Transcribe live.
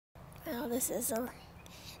know, this is I not...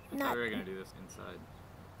 thought we were going to do this inside.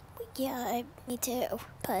 Yeah, me too.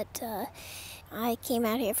 But I came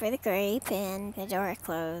out here for the grape, and the door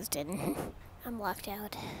closed, and I'm locked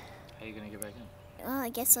out. How are you going to get back in? Well, I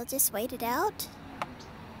guess I'll just wait it out.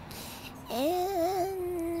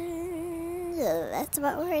 And that's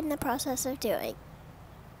what we're in the process of doing.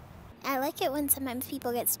 I like it when sometimes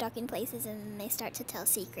people get stuck in places and then they start to tell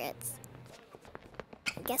secrets.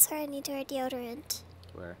 Guess where I need to wear deodorant?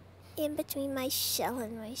 Where? In between my shell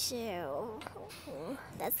and my shoe.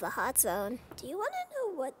 That's the hot zone. Do you want to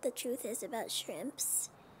know what the truth is about shrimps?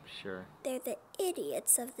 Sure. They're the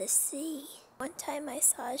idiots of the sea. One time I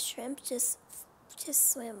saw a shrimp just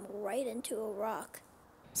swim right into a rock.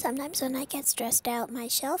 Sometimes when I get stressed out, my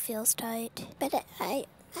shell feels tight. But I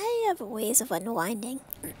have ways of unwinding.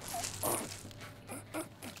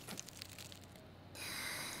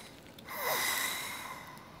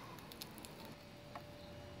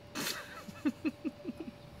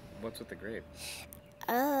 What's with the grape?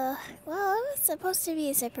 Well, it was supposed to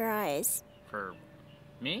be a surprise. For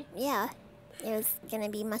me? Yeah. It was gonna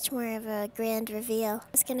be much more of a grand reveal. I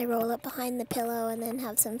was gonna roll up behind the pillow and then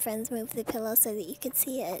have some friends move the pillow so that you could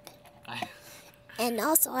see it. And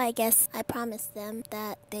also, I guess I promised them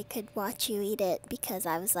that they could watch you eat it because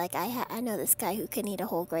I was like, I know this guy who can eat a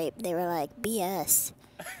whole grape. They were like, BS.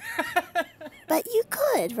 But you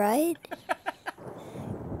could, right?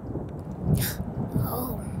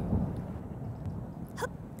 Oh.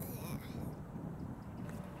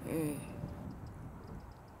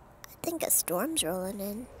 I think a storm's rolling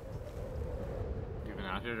in. You've been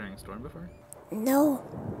out here during a storm before? No.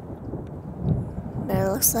 But it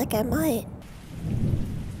looks like I might.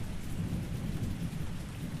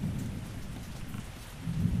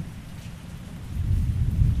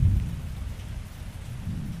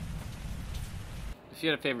 If you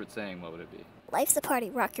had a favorite saying, what would it be? Life's a party,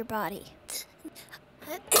 rock your body.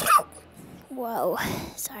 Whoa.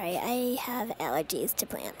 Sorry, I have allergies to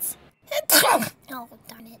plants. Oh,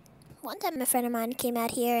 darn it. One time a friend of mine came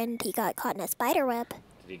out here and he got caught in a spider web. Did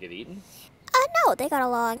he get eaten? No, they got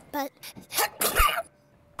along, but...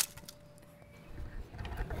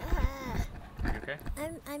 You okay?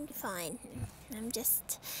 I'm fine. I'm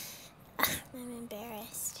just... I'm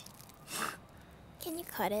embarrassed. Can you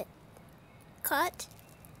cut it? Cut?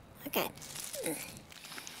 Okay. You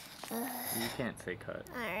can't say cut.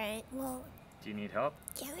 Alright, well... Do you need help?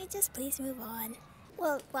 Can we just please move on?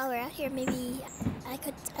 Well, while we're out here, maybe I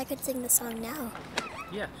could sing the song now.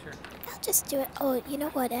 Yeah, sure. I'll just do it. Oh, you know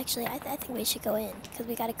what? Actually, I think we should go in because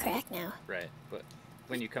we got a crack now. Right, but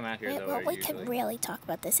when you come out here, though, Well, we usually... can really talk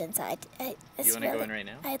about this inside. You want to go in right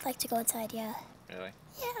now? I'd like to go inside. Yeah. Really?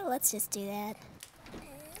 Yeah, let's just do that.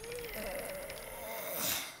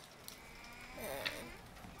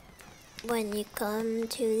 When you come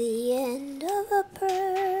to the end of a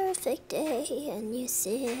perfect day and you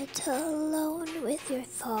sit alone with your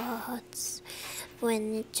thoughts,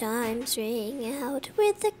 when the chimes ring out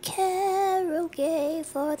with the carol gay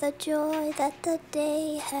for the joy that the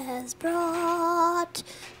day has brought,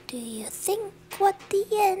 do you think what the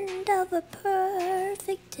end of a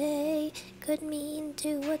perfect day could mean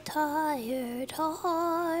to a tired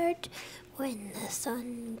heart? When the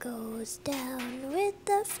sun goes down with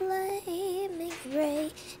the flaming ray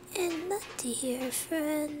and the dear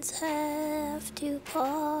friends have to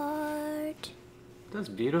part. That's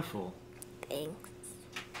beautiful. Thanks.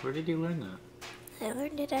 Where did you learn that? I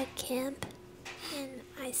learned it at camp, and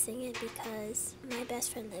I sing it because my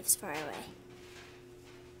best friend lives far away.